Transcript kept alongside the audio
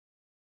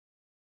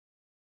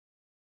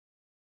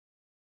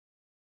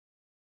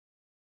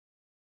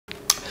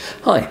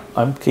Hi,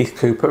 I'm Keith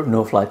Cooper of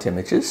Northlight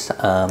Images.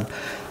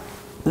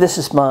 This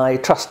is my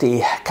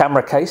trusty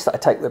camera case that I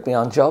take with me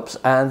on jobs,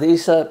 and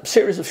these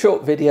series of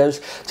short videos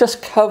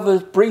just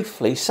covers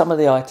briefly some of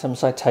the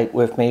items I take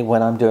with me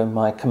when I'm doing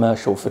my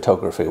commercial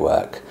photography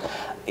work.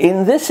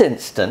 In this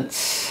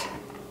instance,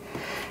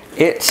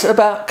 it's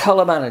about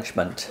colour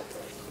management.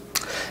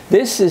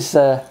 This is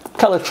a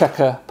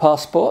ColorChecker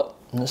Passport,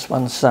 and this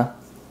one's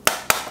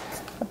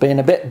been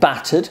a bit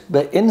battered,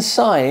 but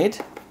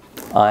inside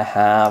I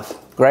have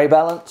grey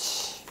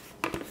balance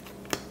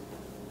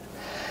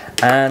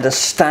and a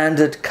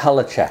standard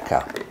colour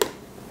checker.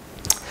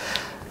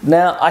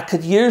 Now I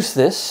could use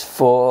this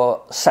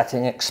for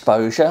setting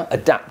exposure,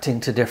 adapting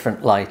to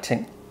different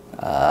lighting.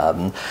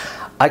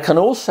 I can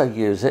also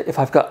use it if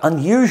I've got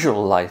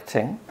unusual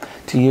lighting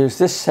to use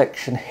this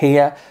section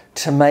here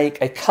to make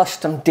a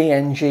custom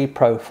DNG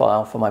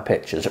profile for my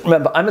pictures.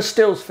 Remember, I'm a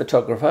stills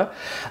photographer,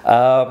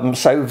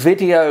 so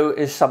video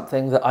is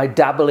something that I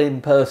dabble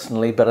in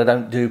personally, but I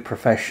don't do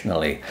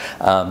professionally.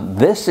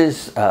 This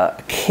is a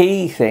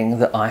key thing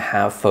that I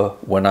have for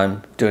when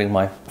I'm doing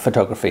my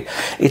photography.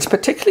 It's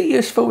particularly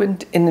useful in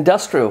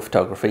industrial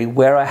photography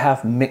where I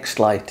have mixed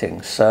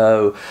lighting,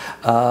 so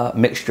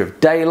mixture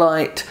of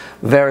daylight,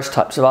 various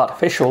types of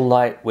artificial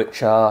light,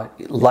 which are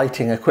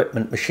lighting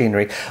equipment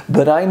machinery,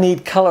 but I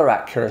need color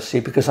accuracy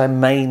because I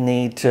may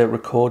need to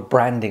record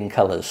branding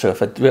colors. So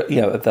if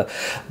if a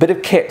bit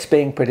of kit's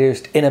being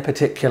produced in a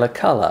particular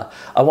color,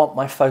 I want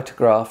my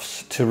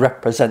photographs to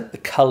represent the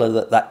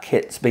color that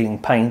kit's being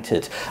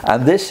painted,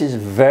 and this is a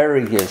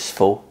very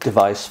useful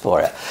device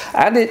for it.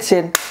 And it's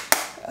in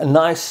a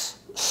nice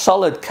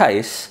solid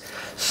case,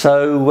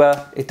 so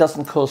it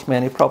doesn't cause me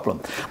any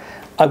problem.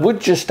 I would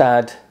just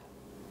add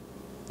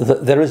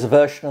that there is a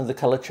version of the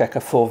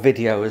ColorChecker for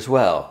video as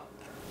well.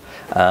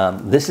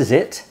 This is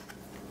it.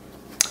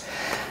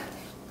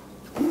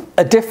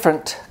 A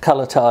different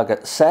color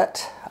target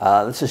set.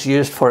 This is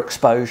used for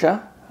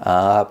exposure.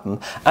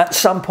 At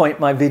some point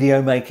my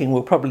video making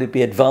will probably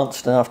be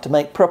advanced enough to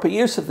make proper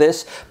use of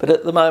this, but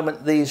at the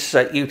moment these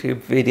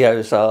YouTube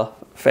videos are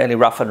fairly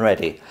rough and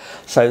ready.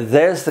 So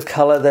there's the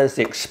color, there's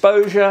the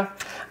exposure,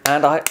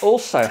 and I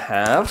also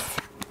have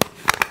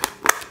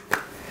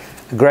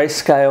a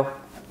grayscale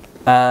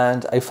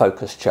and a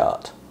focus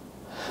chart,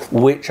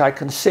 which I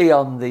can see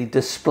on the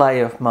display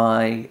of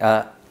my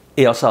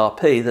EOS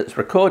RP that's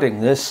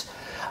recording this.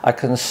 I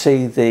can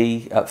see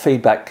the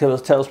feedback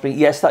tells me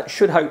yes, that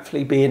should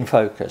hopefully be in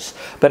focus.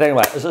 But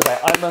anyway, as I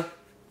say,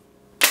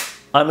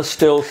 I'm a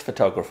stills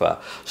photographer,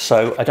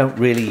 so I don't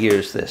really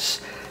use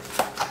this.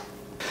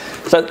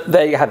 So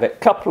there you have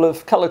it, couple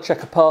of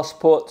ColorChecker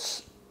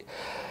Passports,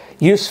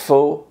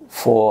 useful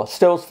for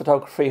stills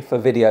photography, for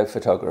video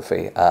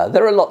photography.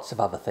 There are lots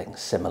of other things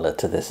similar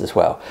to this as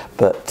well,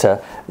 but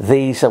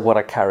these are what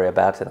I carry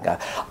about in the car.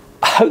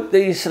 I hope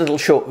these little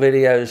short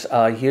videos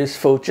are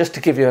useful, just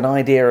to give you an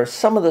idea of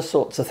some of the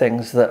sorts of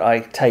things that I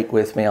take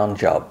with me on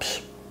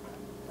jobs.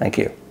 Thank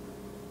you.